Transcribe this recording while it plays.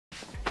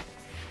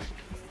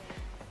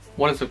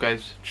What is up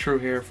guys, True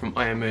here from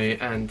IMA,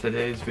 and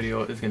today's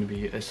video is going to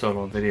be a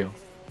solo video.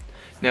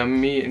 Now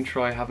me and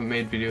Troy haven't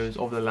made videos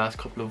over the last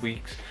couple of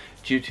weeks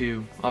due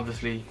to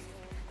obviously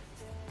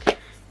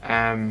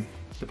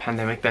the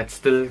pandemic that's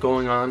still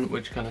going on,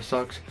 which kind of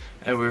sucks.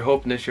 And we're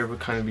hoping this year we'll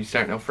kind of be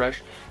starting out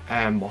fresh,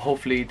 but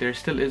hopefully there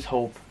still is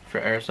hope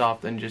for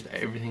Airsoft and just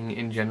everything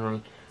in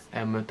general,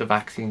 with the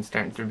vaccine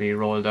starting to be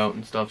rolled out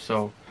and stuff.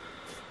 So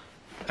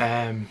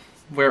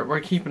we're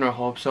keeping our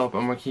hopes up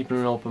and we're keeping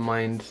an open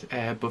mind,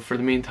 but for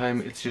the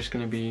meantime it's just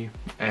going to be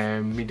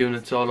me doing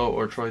it solo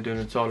or Troy doing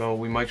it solo.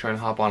 We might try and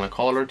hop on a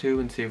call or two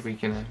and see if we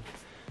can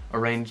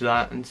arrange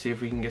that and see if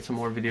we can get some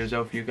more videos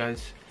out for you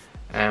guys.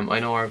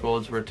 I know our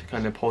goals were to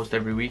kind of post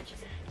every week,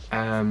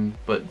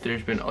 but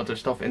there's been other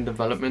stuff in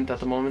development at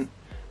the moment,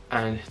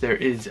 and there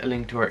is a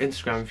link to our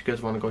Instagram if you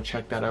guys want to go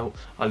check that out.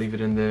 I'll leave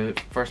it in the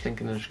first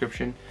link in the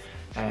description.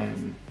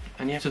 And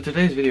yeah, so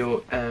today's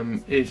video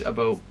is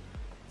about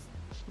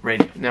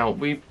radio. Now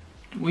we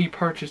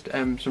purchased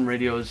some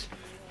radios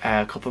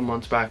a couple of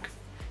months back,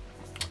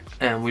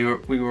 and we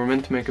were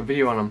meant to make a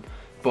video on them,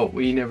 but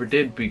we never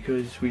did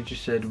because we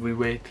just said we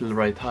wait till the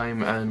right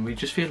time, and we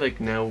just feel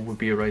like now would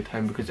be a right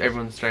time because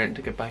everyone's starting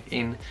to get back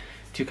in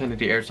to kind of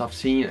the airsoft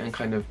scene and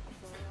kind of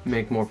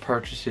make more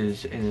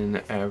purchases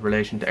in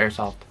relation to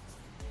airsoft.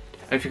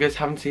 And if you guys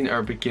haven't seen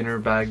our beginner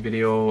bag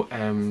video,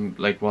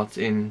 like what's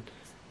in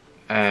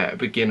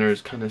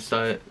beginners kind of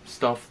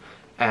stuff,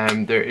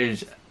 there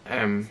is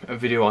a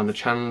video on the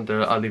channel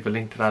there. I'll leave a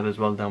link to that as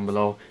well down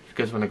below if you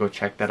guys want to go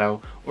check that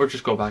out, or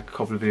just go back a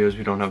couple of videos.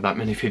 We don't have that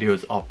many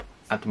videos up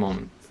at the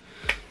moment,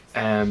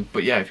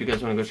 but yeah, if you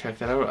guys want to go check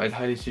that out, I'd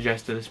highly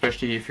suggest it,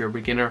 especially if you're a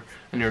beginner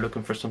and you're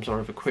looking for some sort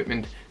of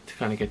equipment to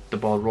kind of get the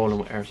ball rolling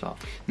with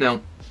airsoft.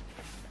 Now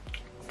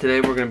today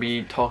we're going to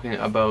be talking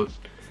about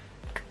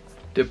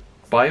the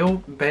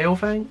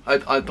Baofeng.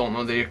 I don't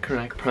know the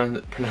correct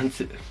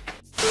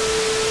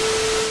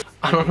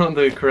I don't know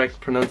the correct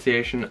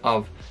pronunciation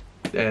of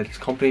this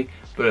company,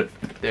 but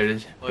there it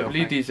is. I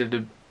believe these are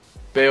the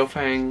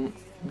Baofeng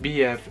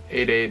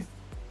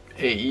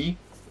BF88AE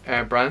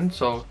brand.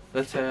 So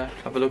let's have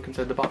a look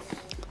inside the box.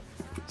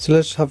 So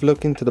let's have a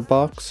look into the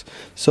box.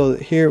 So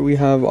here we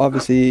have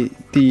obviously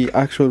the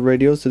actual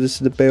radio. So this is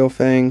the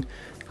Baofeng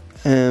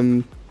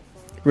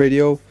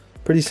radio.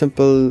 Pretty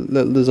simple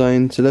little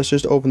design. So let's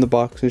just open the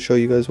box and show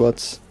you guys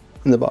what's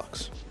in the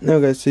box. Now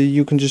guys, so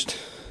you can just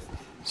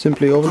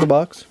simply open the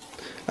box,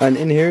 and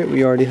in here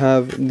we already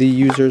have the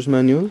user's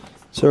manual.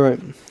 So right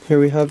here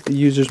we have the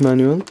user's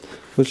manual,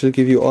 which will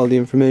give you all the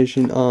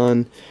information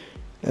on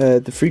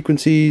the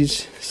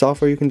frequencies,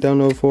 software you can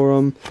download for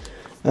them,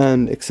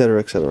 and etc,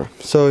 etc.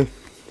 So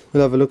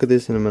we'll have a look at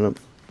this in a minute.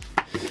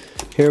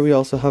 Here we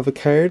also have a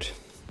card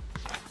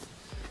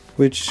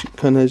which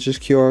kind of has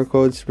just QR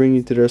codes to bring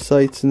you to their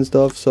sites and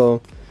stuff,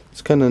 so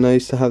it's kind of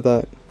nice to have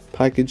that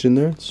package in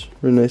there. It's a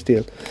really nice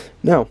deal.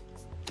 Now,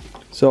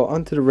 so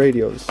onto the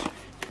radios.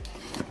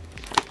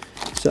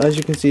 So as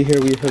you can see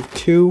here, we have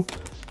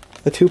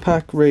a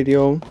two-pack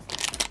radio,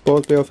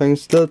 both Baofeng,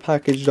 still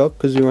packaged up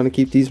because we want to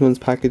keep these ones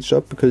packaged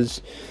up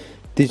because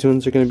these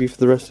ones are going to be for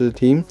the rest of the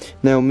team.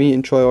 Now me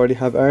and Troy already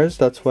have ours,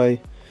 that's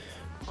why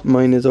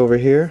mine is over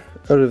here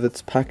out of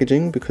its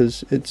packaging,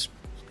 because it's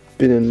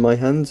been in my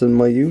hands and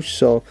my use.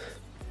 So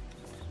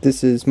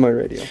this is my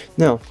radio.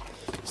 Now,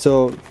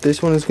 so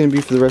this one is going to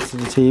be for the rest of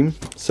the team.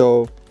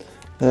 So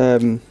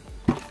the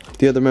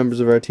other members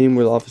of our team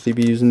will obviously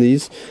be using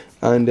these,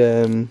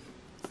 and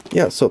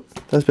yeah, so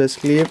that's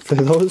basically it for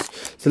those.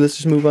 So let's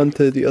just move on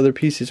to the other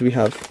pieces we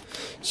have.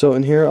 So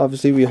in here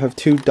obviously we have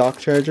two dock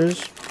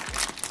chargers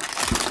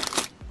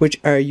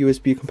which are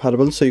USB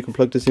compatible, so you can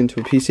plug this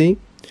into a PC.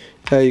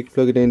 You can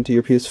plug it into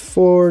your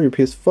PS4, your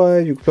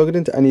PS5, you can plug it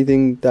into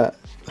anything that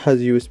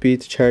has USB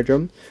to charge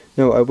them.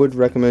 Now I would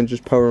recommend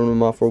just powering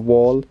them off a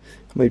wall.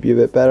 It might be a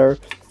bit better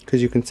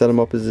because you can set them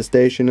up as a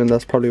station, and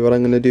that's probably what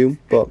I'm going to do.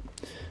 But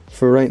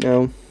for right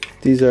now,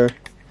 these are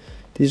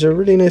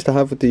really nice to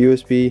have with the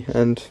USB,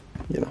 and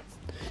you know,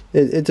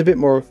 it's a bit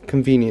more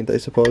convenient, I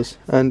suppose,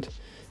 and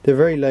they're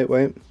very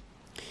lightweight.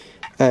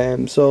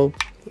 So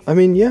I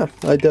mean, yeah,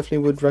 I definitely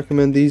would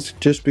recommend these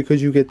just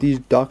because you get these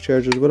dock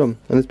chargers with them,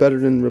 and it's better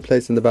than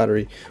replacing the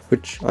battery,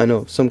 which I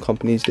know some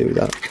companies do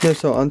that. Now,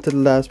 so on to the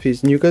last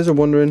piece, and you guys are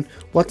wondering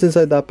what's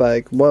inside that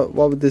bag. What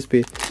would this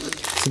be?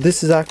 So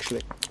this is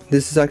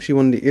actually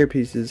one of the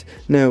earpieces.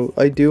 Now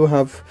I do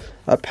have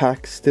a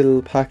pack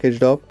still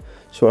packaged up,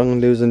 so what I'm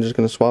going to do is I'm just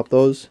going to swap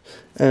those.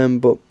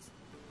 But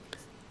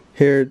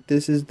here,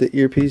 this is the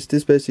earpiece.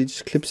 This basically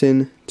just clips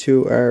in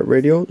to our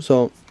radio.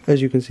 So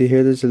as you can see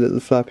here, there's a little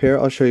flap here.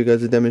 I'll show you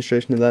guys a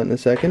demonstration of that in a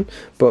second.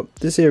 But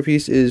this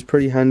earpiece is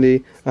pretty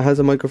handy. It has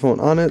a microphone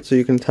on it, so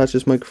you can attach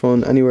this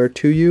microphone anywhere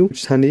to you,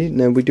 which is handy.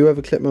 Now we do have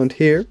a clip mount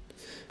here,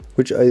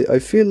 which I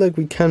feel like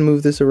we can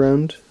move this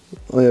around.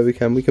 Oh yeah, we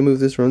can move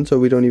this around, so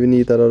we don't even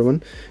need that other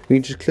one. We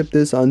can just clip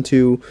this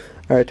onto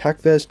our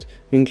attack vest.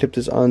 We can clip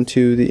this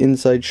onto the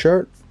inside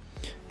shirt.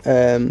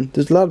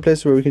 There's a lot of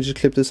places where we can just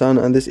clip this on,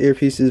 and this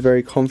earpiece is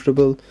very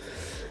comfortable.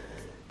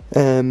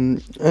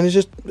 And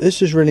it's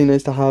just really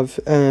nice to have.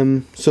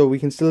 So we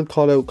can still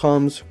call out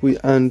comms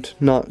and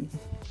not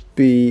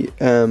be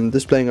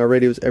displaying our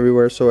radios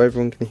everywhere, so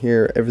everyone can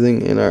hear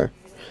everything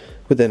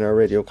within our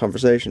radio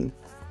conversation.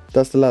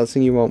 That's the last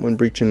thing you want when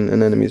breaching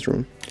an enemy's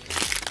room.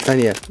 And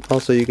yeah,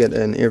 also you get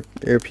an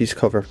earpiece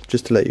cover,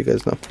 just to let you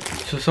guys know.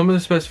 So some of the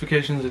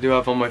specifications I do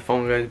have on my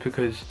phone, guys,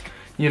 because,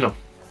 you know,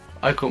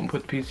 I couldn't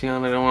put the PC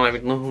on, I don't want to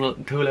have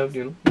it too loud,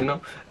 you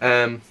know.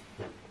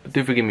 But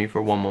do forgive me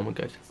for one moment,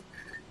 guys.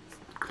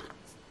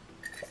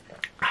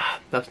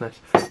 That's nice.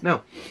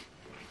 Now,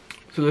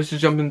 so let's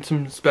just jump into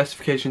some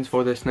specifications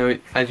for this. Now,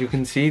 as you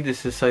can see,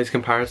 this is size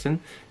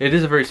comparison. It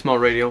is a very small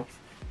radio.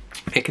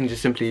 It can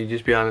just simply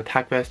be on a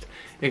tack vest.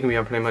 It can be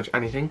on pretty much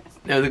anything.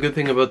 Now the good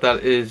thing about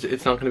that is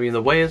it's not going to be in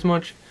the way as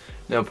much.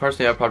 Now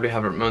personally, I probably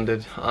have it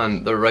mounted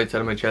on the right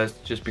side of my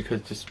chest, just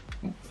because this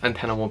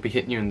antenna won't be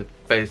hitting you in the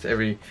face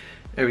every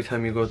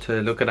time you go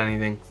to look at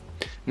anything.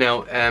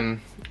 Now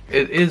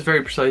it is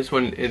very precise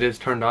when it is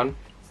turned on.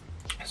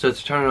 So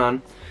to turn it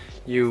on,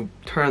 you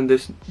turn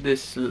this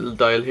little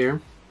dial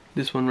here,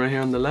 this one right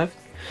here on the left.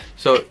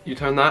 So you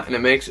turn that and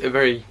it makes a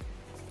very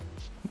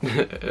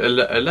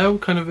a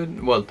loud kind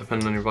of, well,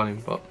 depending on your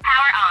volume, but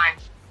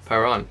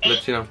power on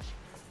lets you know.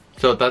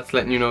 So that's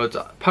letting you know it's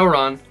power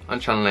on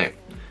channel 8.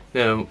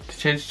 Now to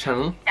change the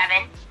channel,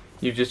 7,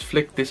 you just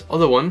flick this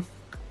other one,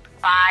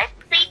 5,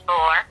 4,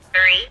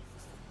 3,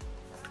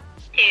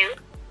 2,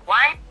 1.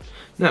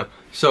 now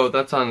so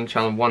that's on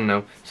channel 1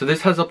 now. So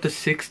this has up to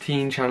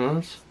 16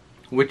 channels,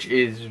 which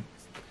is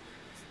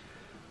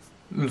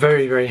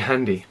very, very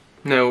handy.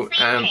 Now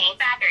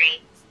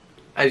Battery.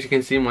 as you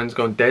can see, mine's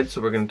going dead,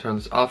 so we're going to turn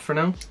this off for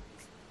now.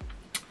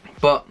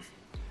 But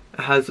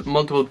it has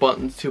multiple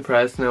buttons to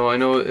press. Now I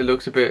know it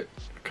looks a bit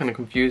kind of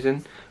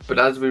confusing, but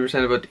as we were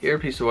saying about the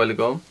earpiece a while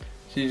ago,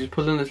 so you just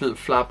pull in this little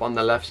flap on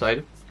the left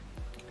side,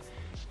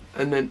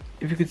 and then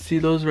if you could see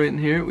those right in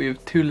here, we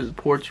have two little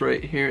ports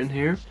right here and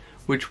here,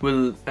 which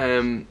will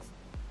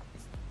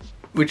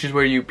which is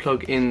where you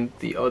plug in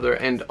the other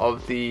end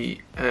of the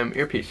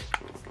earpiece.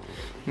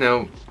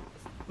 Now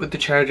with the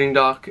charging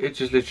dock, it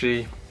just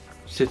literally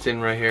sits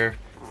in right here.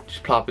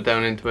 Just plop it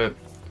down into it,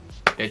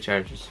 it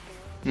charges.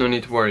 No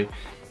need to worry.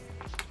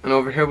 And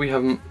over here we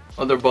have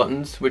other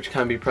buttons which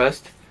can be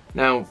pressed.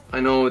 Now I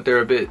know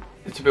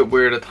it's a bit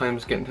weird at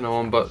times getting to know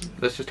them, but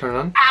let's just turn it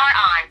on. Power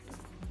on.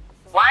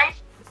 1.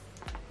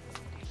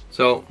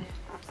 So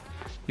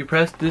you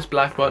press this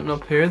black button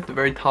up here, the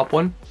very top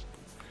one.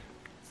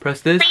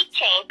 Press this. Please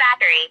change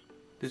battery.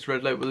 This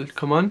red light will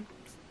come on.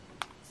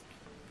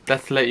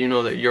 That's to let you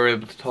know that you're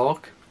able to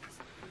talk.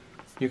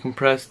 You can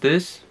press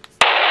this.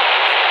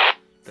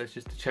 That's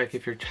just to check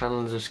if your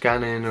channels are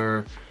scanning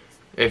or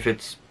if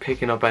it's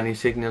picking up any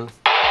signal.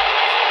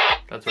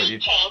 That's what you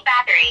change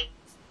battery.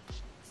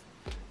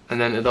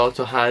 And then it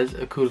also has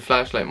a cool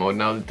flashlight mode.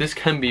 Now this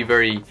can be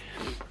very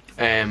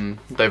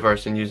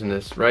diverse in using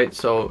this, right?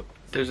 So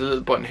there's a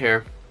little button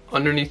here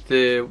underneath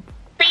the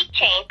Please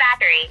change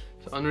battery.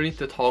 So underneath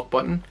the talk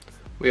button,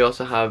 we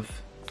also have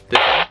this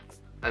one,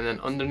 and then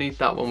underneath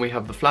that one we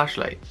have the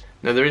flashlight.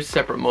 Now there is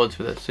separate modes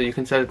for this, so you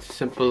can set it to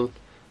simple.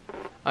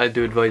 I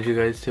do advise you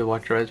guys to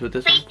watch your eyes with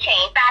this one. Please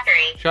change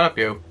battery. Shut up,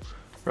 you.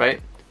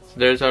 Right, so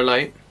there's our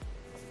light,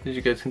 as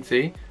you guys can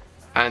see,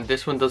 and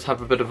this one does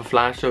have a bit of a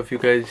flash, so if you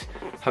guys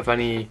have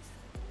any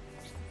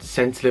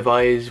sensitive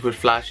eyes with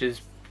flashes,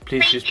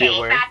 please just be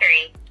aware.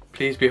 Battery.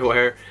 Please be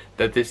aware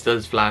that this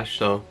does flash,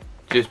 so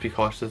just be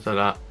cautious of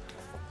that.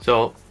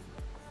 So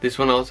this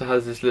one also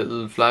has this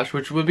little flash,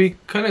 which will be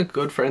kind of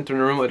good for entering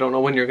a room. I don't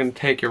know when you're going to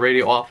take your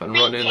radio off and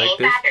run in like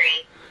this.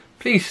 Battery.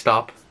 Please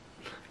stop.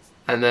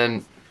 And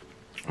then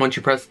once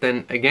you press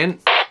then again,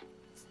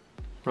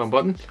 wrong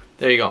button,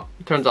 there you go,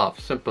 it turns off.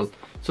 Simple.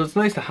 So it's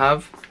nice to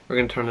have. We're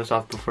going to turn this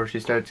off before she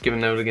starts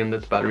giving out again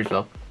that the battery's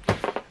low.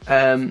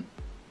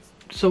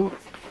 So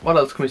what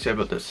else can we say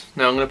about this?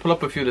 Now I'm going to pull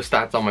up a few of the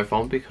stats on my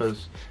phone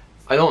because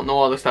I don't know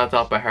all the stats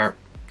off by heart.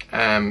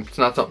 It's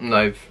not something that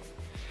I've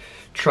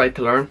tried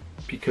to learn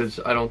because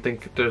I don't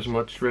think there's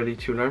much really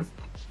to learn.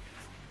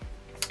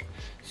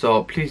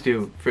 So please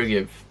do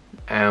forgive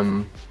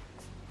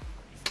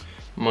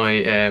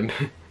my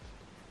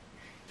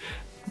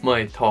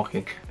my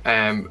talking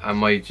and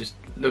my just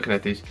looking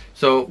at these.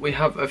 So we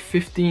have a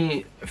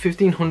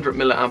 1500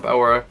 milliamp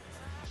hour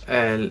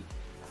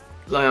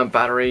Li-ion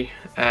battery,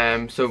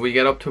 so we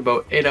get up to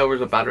about 8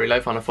 hours of battery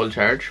life on a full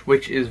charge,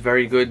 which is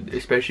very good,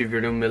 especially if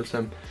you're doing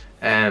milsim.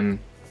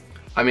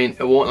 I mean,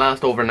 it won't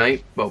last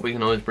overnight, but we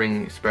can always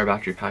bring spare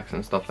battery packs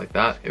and stuff like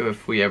that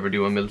if we ever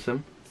do a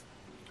milsim,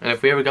 and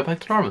if we ever get back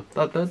to normal,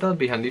 that'd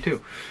be handy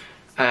too.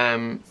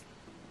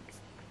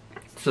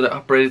 So the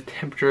operated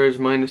temperature is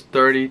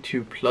 -30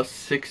 to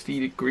 +60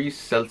 degrees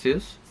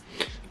Celsius,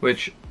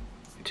 which,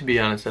 to be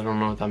honest, I don't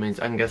know what that means.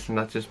 I'm guessing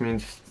that just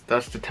means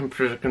that's the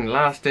temperature it can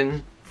last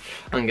in.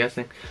 I'm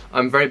guessing.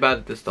 I'm very bad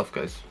at this stuff,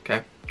 guys,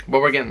 okay? But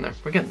we're getting there,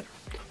 we're getting there.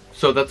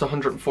 So that's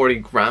 140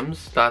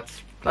 grams,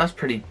 that's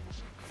pretty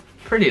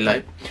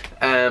light.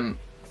 And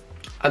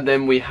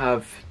then we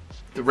have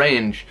the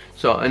range.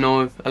 So I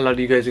know a lot of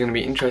you guys are going to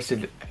be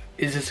interested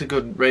is this a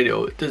good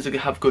radio? Does it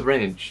have good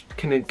range?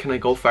 Can I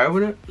go far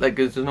with it? Like,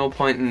 is there no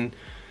point in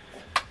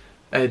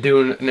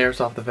doing an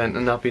airsoft event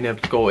and not being able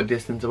to go a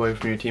distance away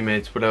from your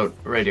teammates without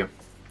a radio?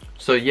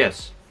 So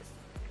yes,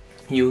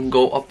 you can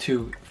go up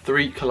to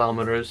 3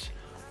 kilometers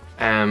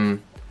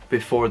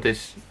before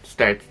this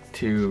starts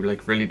to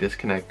like really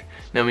disconnect.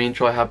 Now me and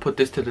Troy have put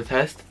this to the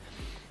test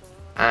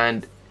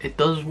and it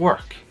does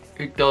work.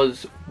 It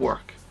does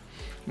work.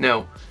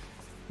 Now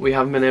we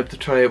haven't been able to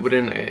try it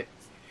within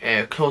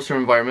a closer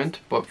environment,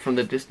 but from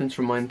the distance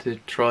from mine to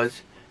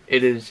Troy's,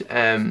 it is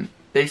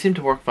they seem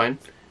to work fine.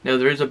 Now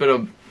there is a bit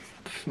of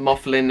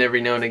muffling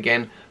every now and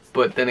again,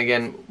 but then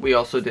again we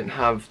also didn't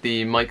have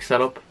the mic set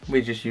up.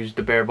 We just used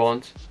the bare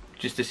bones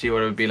just to see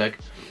what it would be like.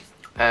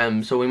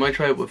 So we might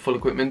try it with full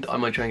equipment. I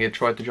might try and get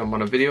Troy to jump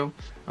on a video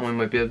and we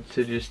might be able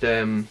to just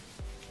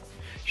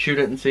shoot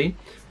it and see.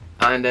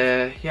 And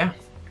yeah,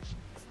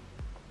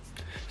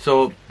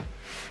 so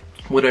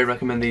would I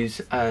recommend these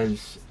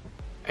as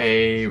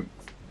a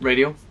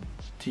radio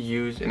to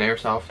use in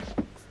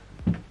airsoft?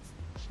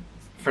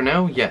 For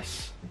now,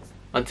 yes.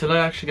 Until I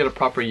actually get a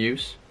proper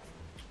use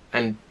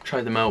and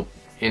try them out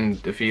in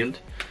the field,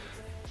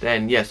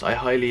 then yes, I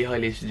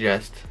highly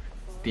suggest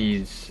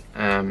these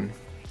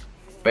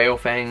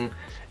Baofeng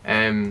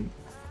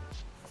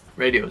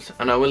radios,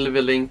 and I will leave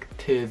a link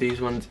to these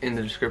ones in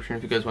the description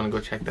if you guys want to go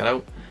check that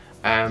out.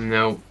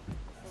 Now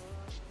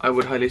I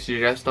would highly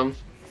suggest them,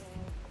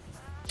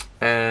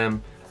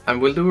 and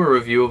we'll do a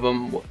review of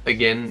them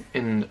again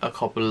in a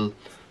couple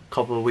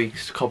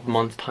weeks, couple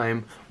months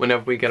time,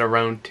 whenever we get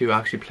around to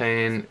actually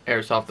playing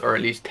airsoft, or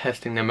at least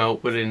testing them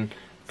out within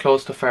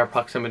close to fair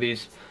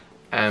proximities.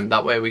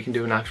 That way we can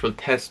do an actual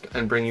test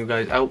and bring you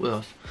guys out with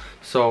us.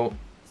 So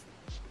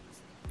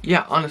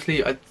yeah,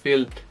 honestly I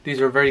feel these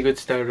are very good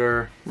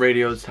starter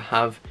radios to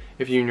have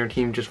if you and your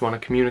team just want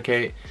to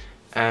communicate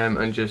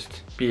and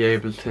just be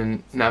able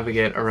to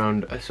navigate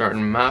around a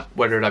certain map,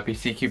 whether that be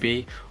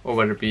CQB or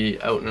whether it be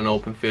out in an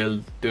open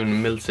field doing a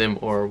mil sim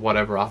or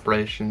whatever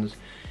operations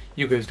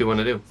you guys do want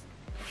to do.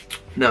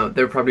 Now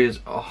there probably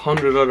is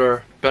 100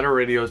 other better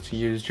radios to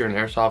use during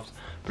airsoft,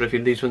 but I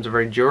feel these ones are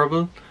very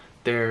durable,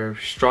 they're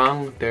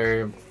strong,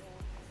 they're,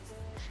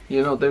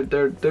 you know, they're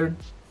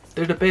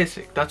the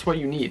basic. That's what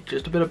you need,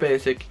 just a bit of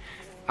basic.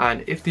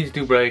 And if these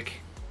do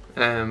break,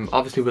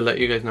 obviously we'll let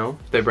you guys know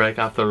if they break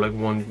after like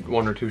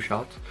one or two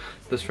shots.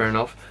 That's fair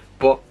enough,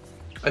 but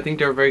I think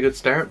they're a very good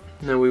start.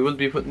 Now we will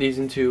be putting these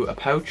into a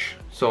pouch,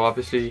 so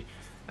obviously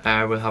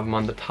we'll have them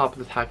on the top of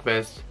the tack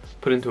vest,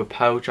 put into a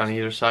pouch on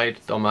either side,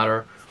 don't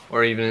matter,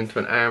 or even into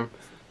an arm.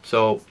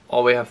 So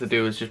all we have to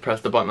do is just press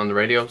the button on the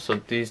radio.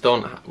 So these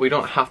we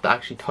don't have to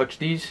actually touch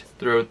these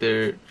throughout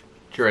the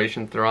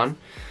duration that they're on.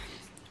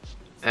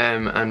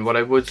 And what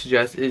I would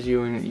suggest is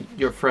you and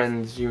your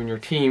friends, you and your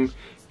team,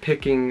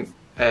 picking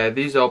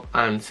these up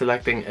and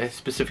selecting a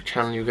specific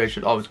channel you guys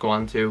should always go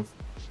on to,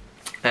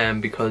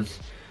 because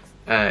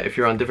if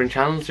you're on different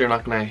channels you're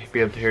not going to be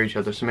able to hear each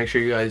other, so make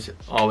sure you guys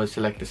always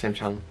select the same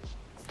channel.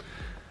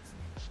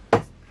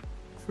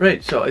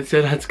 Right, so I'd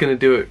say that's going to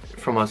do it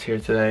from us here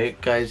today,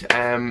 guys.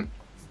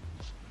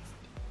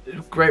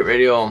 Great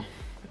radio,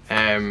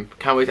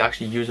 can't wait to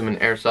actually use them in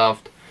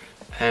airsoft,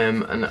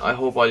 and I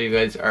hope all you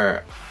guys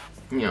are,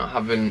 you know,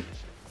 having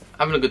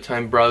a good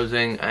time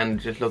browsing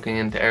and just looking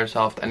into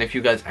airsoft. And if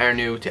you guys are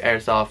new to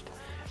airsoft,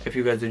 if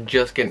you guys are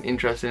just getting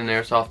interested in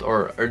airsoft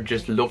or are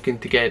just looking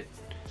to get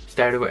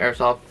started with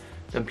airsoft,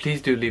 then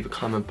please do leave a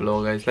comment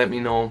below, guys. Let me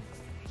know.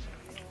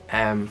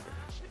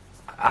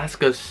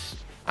 Ask us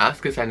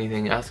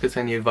anything, ask us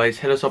any advice,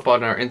 hit us up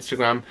on our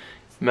Instagram,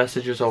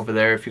 message us over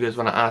there if you guys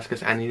want to ask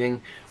us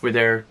anything. We're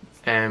there,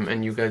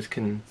 and you guys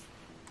can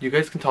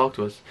talk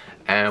to us,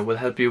 and we'll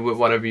help you with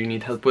whatever you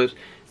need help with.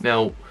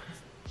 Now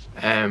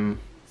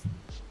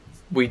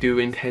we do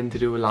intend to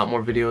do a lot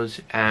more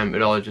videos.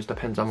 It all just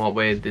depends on what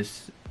way the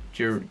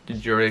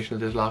duration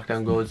of this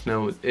lockdown goes.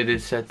 Now it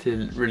is set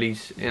to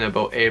release in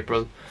about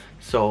April,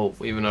 so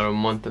we have another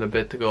month and a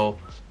bit to go,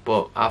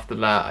 but after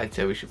that I'd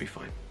say we should be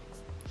fine.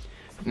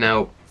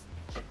 Now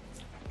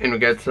in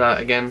regards to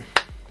that, again,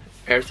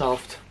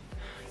 airsoft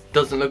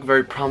doesn't look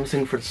very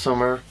promising for the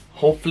summer.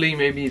 Hopefully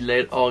maybe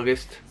late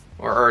August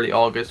or early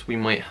August we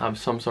might have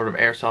some sort of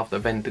airsoft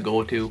event to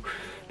go to,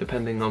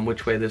 depending on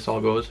which way this all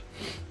goes.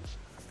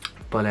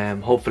 But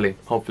hopefully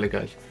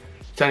guys.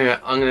 So anyway,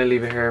 I'm gonna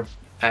leave it here.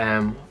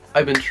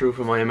 I've been through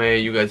from IMA,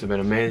 you guys have been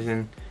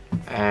amazing,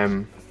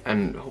 and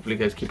hopefully you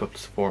guys keep up the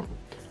support,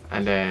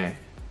 and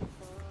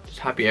just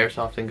happy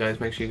airsofting, guys.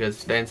 Make sure you guys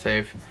staying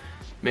safe,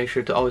 make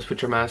sure to always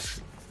put your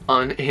masks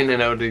on in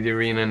and out of the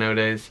arena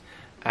nowadays.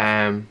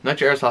 Not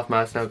your airsoft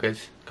mask now,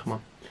 guys, come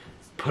on,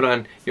 put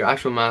on your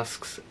actual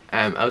masks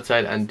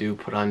outside, and do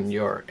put on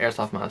your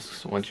airsoft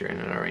masks once you're in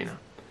an arena.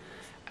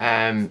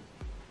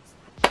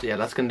 So yeah,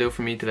 that's gonna do it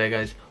for me today,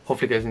 guys.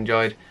 Hopefully you guys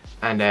enjoyed,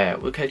 and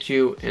we'll catch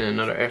you in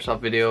another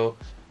airsoft video.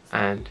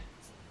 And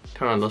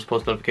turn on those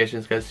post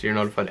notifications, guys, so you're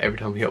notified every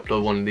time we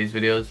upload one of these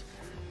videos.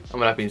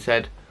 And with that being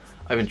said,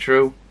 I've been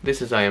True,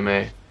 this is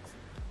IMA.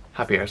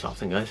 Happy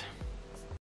airsofting, guys.